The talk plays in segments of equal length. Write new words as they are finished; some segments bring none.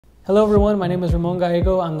Hello everyone, my name is Ramon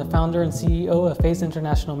Gallego. I'm the founder and CEO of Face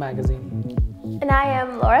International Magazine. And I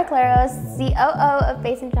am Laura Claros, COO of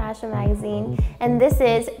Face International Magazine, and this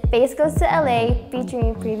is Face Goes to LA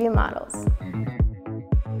featuring preview models.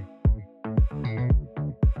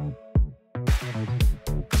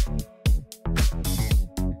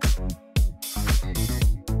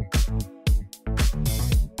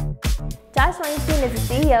 Weinstein is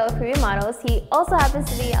the CEO of Kora Models. He also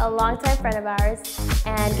happens to be a longtime friend of ours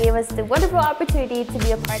and gave us the wonderful opportunity to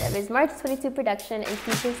be a part of his March 22 production and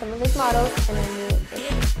feature some of his models in a new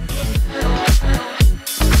video.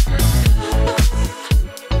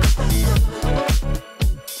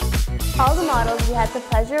 All the models we had the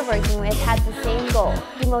pleasure of working with had the same goal.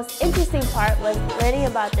 The most interesting part was learning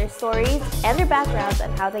about their stories and their backgrounds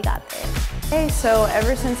and how they got there. Hey, so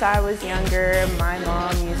ever since I was younger, my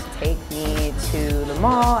mom used to take me to the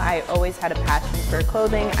mall. I always had a passion for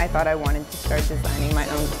clothing. I thought I wanted to start designing my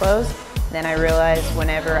own clothes. Then I realized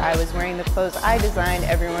whenever I was wearing the clothes I designed,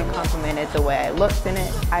 everyone complimented the way I looked in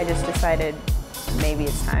it. I just decided maybe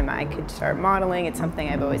it's time I could start modeling. It's something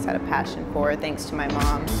I've always had a passion for, thanks to my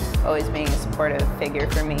mom always being a supportive figure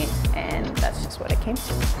for me, and that's just what it came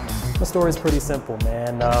to. My story is pretty simple,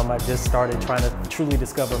 man. I just started trying to truly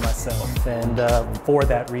discover myself, and for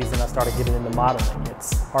that reason I started getting into modeling.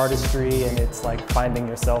 It's artistry and it's like finding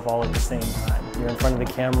yourself all at the same time. You're in front of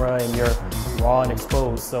the camera and you're raw and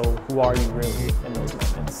exposed, so who are you really in those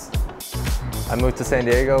moments? I moved to San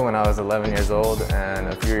Diego when I was 11 years old, and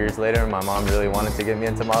a few years later my mom really wanted to get me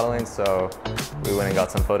into modeling, so we went and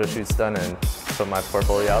got some photo shoots done and put my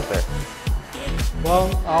portfolio out there.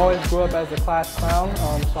 Well, I always grew up as a class clown,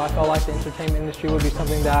 so I felt like the entertainment industry would be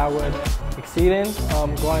something that I would exceed in.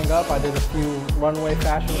 Growing up, I did a few runway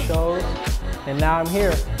fashion shows, and now I'm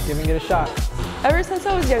here, giving it a shot. Ever since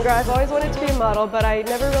I was younger, I've always wanted to be a model, but I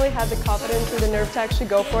never really had the confidence or the nerve to actually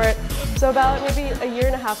go for it. So about maybe a year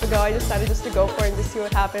and a half ago, I decided just to go for it and just see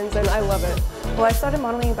what happens, and I love it. Well, I started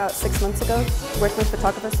modeling about 6 months ago, working with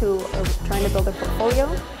photographers who are trying to build a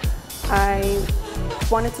portfolio. I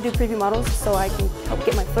wanted to do preview models so I can help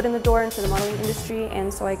get my foot in the door into the modeling industry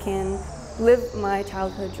and so I can live my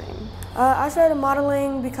childhood dream. I started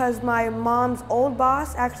modeling because my mom's old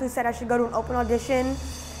boss actually said I should go to an open audition,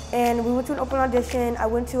 and we went to an open audition. I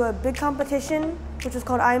went to a big competition, which was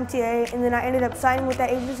called IMTA, and then I ended up signing with that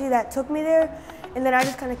agency that took me there, and then I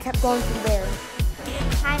just kind of kept going from there.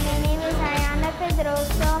 Hi, my name is Arianna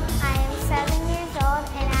Pedroso. I am 7 years old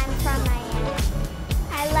and I'm from Miami.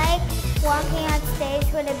 I like walking on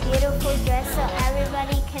stage with a beautiful dress so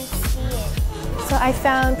everybody can see it. So I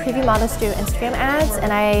found preview models through Instagram ads,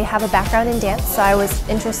 and I have a background in dance, so I was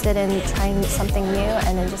interested in trying something new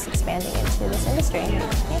and then just expanding into this industry.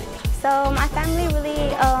 So my family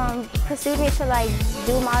really pursued me to like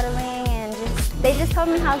do modeling, and they just told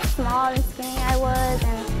me how small and skinny I was,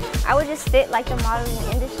 and I would just fit like the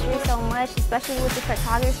modeling industry so much, especially with the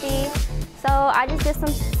photography. So I just did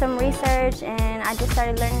some research, and I just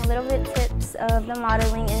started learning a little bit tips of the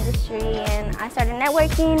modeling industry, and I started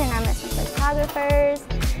networking, and I met some photographers,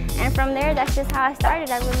 and from there that's just how I started.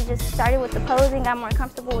 I really just started with the posing, got more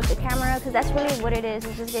comfortable with the camera, because that's really what it is,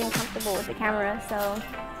 just getting comfortable with the camera. So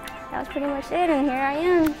that was pretty much it, and here I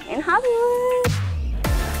am in Hollywood.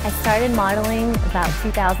 I started modeling about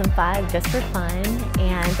 2005 just for fun,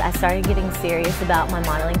 and I started getting serious about my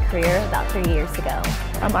modeling career about 3 years ago.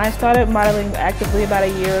 I started modeling actively about a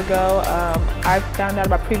year ago. I found out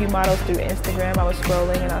about preview models through Instagram. I was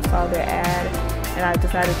scrolling and I saw their ad, and I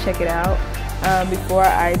decided to check it out. Before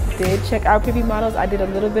I did check out preview models, I did a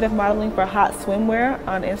little bit of modeling for hot swimwear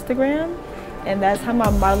on Instagram, and that's how my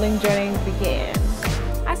modeling journey began.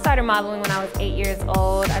 I started modeling when I was 8 years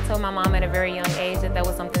old. I told my mom at a very young age that that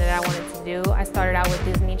was something that I wanted to do. I started out with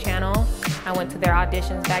Disney Channel. I went to their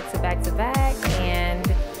auditions back to back to back, and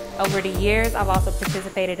over the years I've also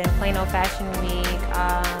participated in Plano Fashion Week,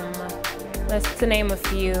 to name a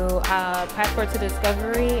few, Passport to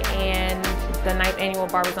Discovery, and the 9th annual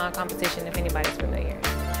Barbizon competition, if anybody's familiar.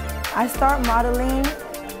 I started modeling,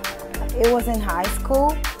 it was in high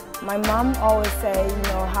school. My mom always say, you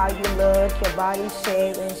know, how you look, your body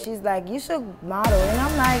shape, and she's like, you should model. And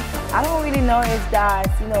I'm like, I don't really know if that,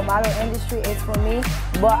 you know, model industry is for me,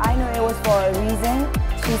 but I know it was for a reason.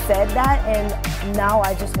 She said that, and now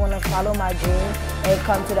I just want to follow my dream and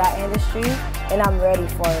come to that industry, and I'm ready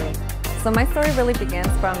for it. So my story really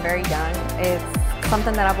begins from very young. It's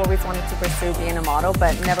something that I've always wanted to pursue, being a model,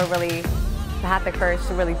 but never really had the courage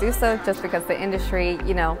to really do so, just because the industry,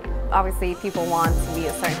 you know, obviously people want to be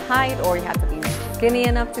a certain height or you have to be skinny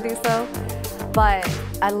enough to do so. But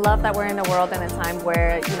I love that we're in a world and a time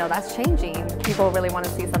where, you know, that's changing. People really want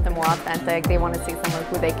to see something more authentic. They want to see someone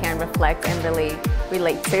who they can reflect and really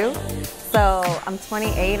relate to. So I'm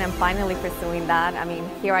 28 and I'm finally pursuing that. I mean,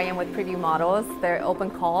 here I am with Preview Models. Their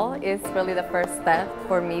open call is really the first step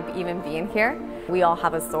for me even being here. We all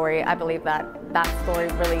have a story. I believe that that story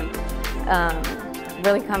really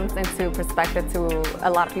really comes into perspective to a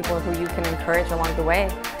lot of people who you can encourage along the way.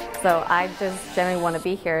 So I just genuinely want to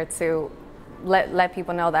be here to let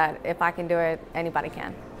people know that if I can do it, anybody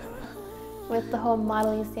can. With the whole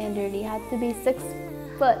modeling standard, you have to be 6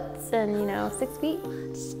 foot and, you know, 6 feet.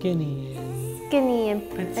 Skinny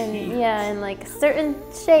and yeah, and like a certain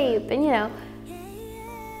shape, and you know,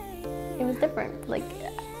 it was different. Like,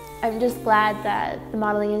 I'm just glad that the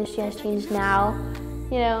modeling industry has changed now,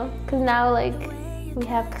 you know, because now like we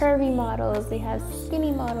have curvy models, we have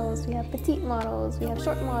skinny models, we have petite models, we have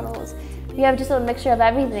short models. We have just a mixture of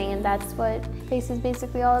everything, and that's what FACE is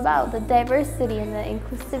basically all about, the diversity and the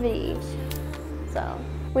inclusivity. So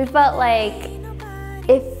we felt like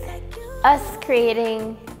if us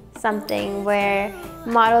creating something where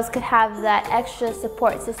models could have that extra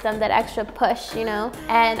support system, that extra push, you know,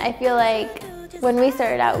 and I feel like when we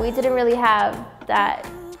started out, we didn't really have that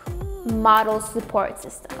model support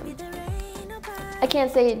system. I can't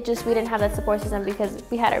say just we didn't have that support system because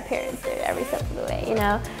we had our parents there every step of the way, you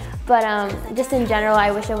know. But just in general,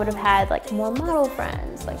 I wish I would have had like more model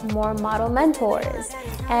friends, like more model mentors.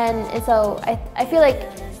 And so I feel like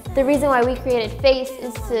the reason why we created FACE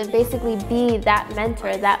is to basically be that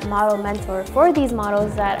mentor, that model mentor for these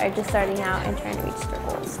models that are just starting out and trying to reach their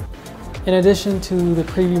goals. In addition to the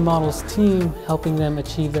Preview Models team helping them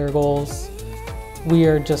achieve their goals, we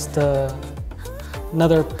are just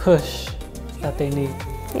another push that they need.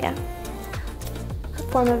 Yeah, a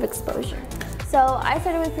form of exposure. So I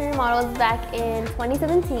started with Preview Models back in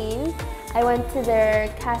 2017. I went to their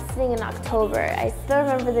casting in October. I still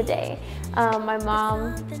remember the day. My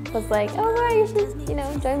mom was like, oh, well, you should, you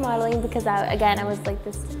know, join modeling, because I was like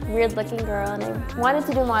this weird looking girl and I wanted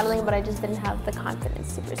to do modeling, but I just didn't have the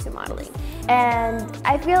confidence to pursue modeling. And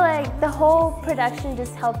I feel like the whole production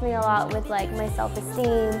just helped me a lot with like my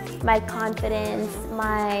self-esteem, my confidence,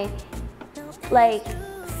 my like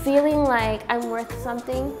feeling like I'm worth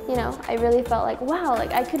something, you know. I really felt like, wow,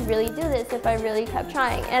 like I could really do this if I really kept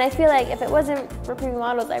trying. And I feel like if it wasn't for Preview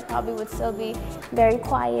Models, I probably would still be very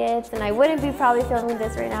quiet, and I wouldn't be probably filming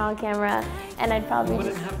this right now on camera, and I'd probably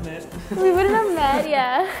we wouldn't have met,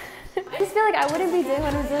 yeah. I just feel like I wouldn't be doing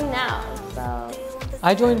what I'm doing now, so.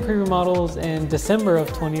 I joined Preview Models in December of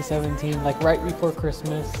 2017, like right before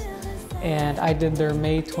Christmas, and I did their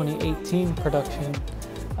May 2018 production.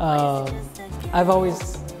 I've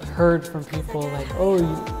always heard from people like, oh,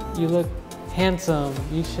 you look handsome,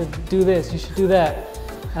 you should do this, you should do that.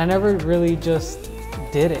 And I never really just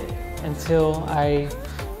did it until I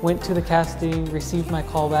went to the casting, received my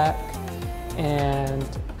call back, and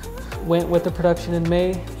went with the production in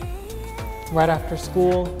May, right after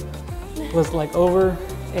school was like over.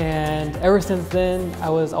 And ever since then, I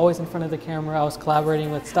was always in front of the camera. I was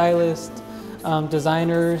collaborating with stylists,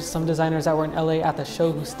 designers, some designers that were in LA at the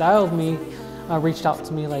show who styled me reached out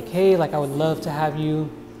to me like, hey, like I would love to have you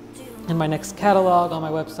in my next catalog, on my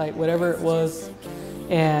website, whatever it was.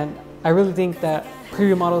 And I really think that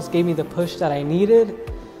Preview Models gave me the push that I needed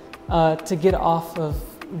to get off of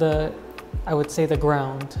the, I would say, the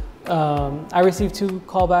ground. I received 2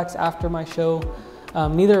 callbacks after my show,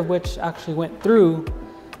 neither of which actually went through,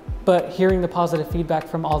 but hearing the positive feedback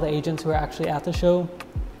from all the agents who are actually at the show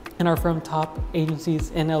and are from top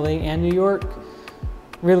agencies in LA and New York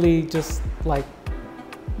really just like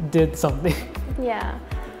did something. Yeah,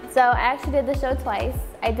 so I actually did the show twice.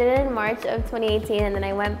 I did it in March of 2018, and then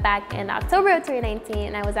I went back in October of 2019,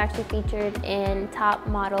 and I was actually featured in Top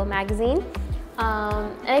Model magazine.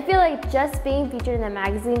 And I feel like just being featured in the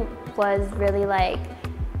magazine was really like,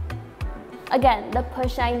 again, the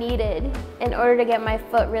push I needed in order to get my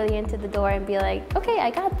foot really into the door and be like, okay,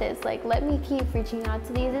 I got this. Like, let me keep reaching out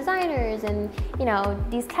to these designers and, you know,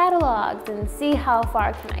 these catalogs and see how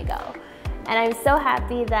far can I go. And I'm so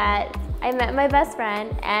happy that I met my best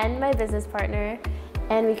friend and my business partner,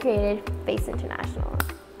 and we created FACE International.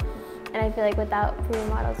 And I feel like without Preview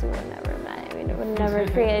Models, we would have never met. We would have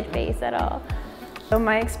never created FACE at all. So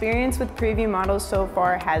my experience with Preview Models so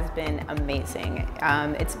far has been amazing.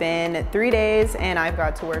 It's been 3 days and I've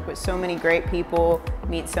got to work with so many great people,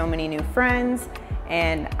 meet so many new friends,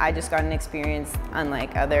 and I just got an experience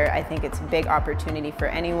unlike other. I think it's a big opportunity for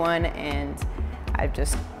anyone, and I've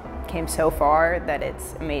just came so far that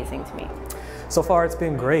it's amazing to me. So far it's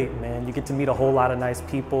been great, man. You get to meet a whole lot of nice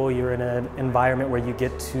people. You're in an environment where you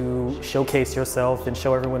get to showcase yourself and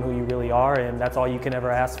show everyone who you really are, and that's all you can ever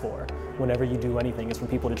ask for whenever you do anything, is for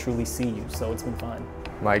people to truly see you, so it's been fun.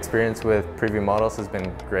 My experience with Preview Models has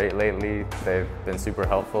been great lately. They've been super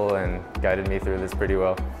helpful and guided me through this pretty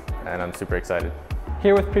well, and I'm super excited.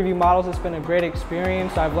 Here with Preview Models, it's been a great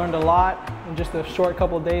experience. I've learned a lot in just the short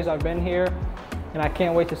couple of days I've been here, and I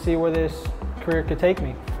can't wait to see where this career could take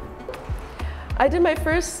me. I did my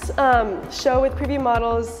first show with Preview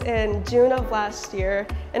Models in June of last year,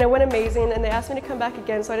 and it went amazing, and they asked me to come back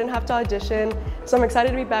again so I didn't have to audition. So I'm excited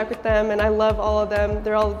to be back with them, and I love all of them.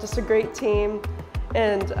 They're all just a great team,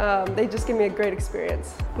 and they just give me a great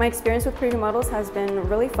experience. My experience with Preview Models has been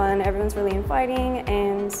really fun. Everyone's really inviting,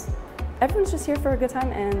 and everyone's just here for a good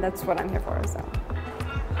time, and that's what I'm here for. So.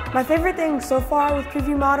 My favorite thing so far with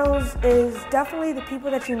Preview Models is definitely the people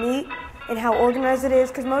that you meet and how organized it is,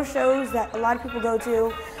 because most shows that a lot of people go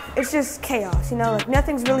to, it's just chaos, you know, like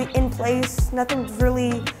nothing's really in place, nothing's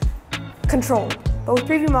really controlled. But with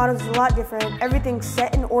Preview Models, it's a lot different. Everything's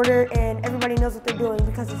set in order and everybody knows what they're doing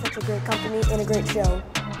because it's such a great company and a great show.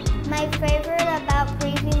 My favorite about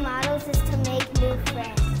Preview Models is to make new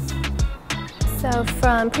friends. So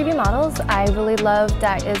from Preview Models, I really love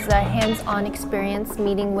that it's a hands-on experience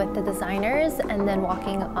meeting with the designers and then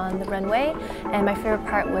walking on the runway. And my favorite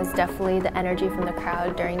part was definitely the energy from the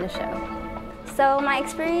crowd during the show. So my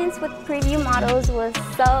experience with Preview Models was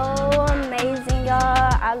so amazing, y'all.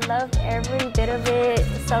 I loved every bit of it.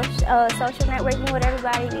 Social networking with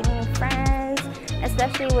everybody, meeting new friends,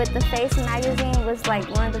 especially with the Face magazine was like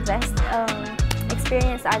one of the best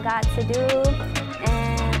experience I got to do.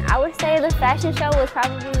 I would say the fashion show was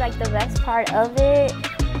probably like the best part of it.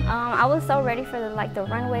 I was so ready for the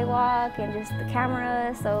runway walk and just the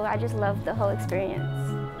camera, so I just loved the whole experience.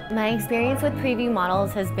 My experience with Preview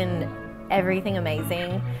Models has been everything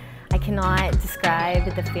amazing. I cannot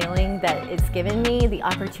describe the feeling that it's given me, the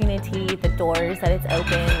opportunity, the doors that it's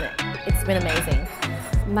opened. It's been amazing.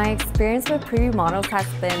 My experience with Preview Models has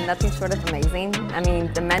been nothing short of amazing. I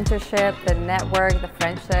mean, the mentorship, the network, the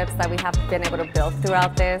friendships that we have been able to build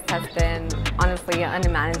throughout this has been honestly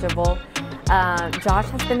unmanageable. Josh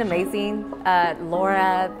has been amazing.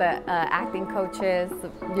 Laura, the acting coaches,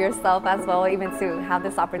 yourself as well, even to have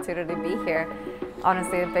this opportunity to be here.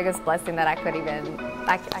 Honestly, the biggest blessing that I can't even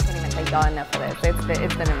thank y'all enough for this.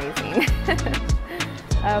 It's been amazing.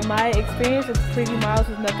 My experience with Preview Models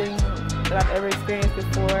was nothing that I've ever experienced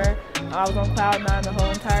before. I was on cloud 9 the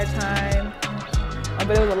whole entire time,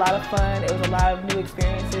 but it was a lot of fun. It was a lot of new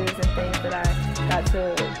experiences and things that I got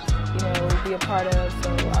to, be a part of. So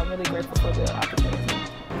I'm really grateful for the opportunity.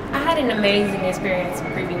 I had an amazing experience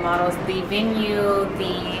with Preview Models. The venue,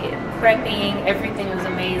 the prepping, everything was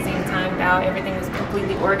amazing, timed out, everything was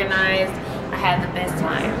completely organized. I had the best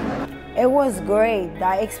time. It was great.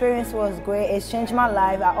 That experience was great. It changed my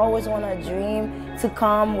life. I always want a dream to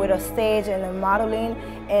come with a stage and a modeling,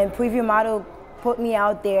 and Preview Model put me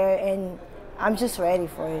out there, and I'm just ready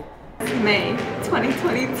for it. May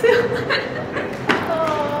 2022.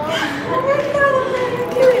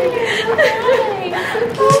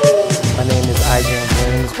 My name is Aygen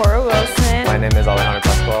James. Kora Wilson. My name is Alejandro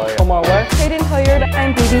Pasqualii. Tomar West. Hayden Hillyard.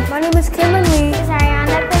 I'm Didi. My name is Helen. This is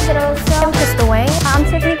Arianna Pedroso. I'm Wang. I'm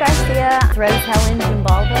Tiffany Garcia.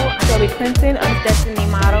 Helen. Shelby Clinton. I'm Destiny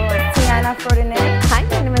Model. Tiana Ferdinad. Hi,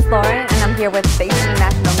 my name is Lauren, and I'm here with Face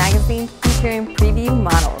International Magazine featuring Preview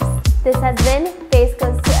Models. This has been Face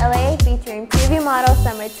Goes to LA featuring Preview Models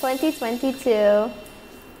Summer 2022.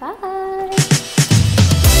 Bye.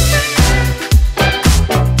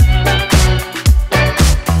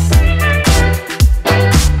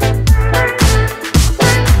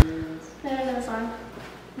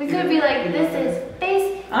 We could be like, this is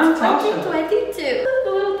Face 2022.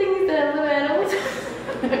 The little things that I look at.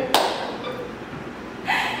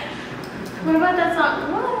 What about that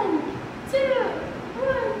song? 1, 2,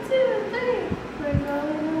 1, 2, 3. We're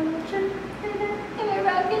going on a trip in a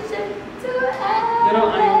rocket ship to LA. You know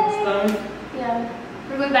Einstein? Yeah.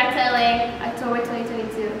 We're going back to LA, October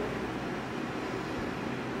 2022.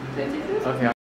 2022? Okay.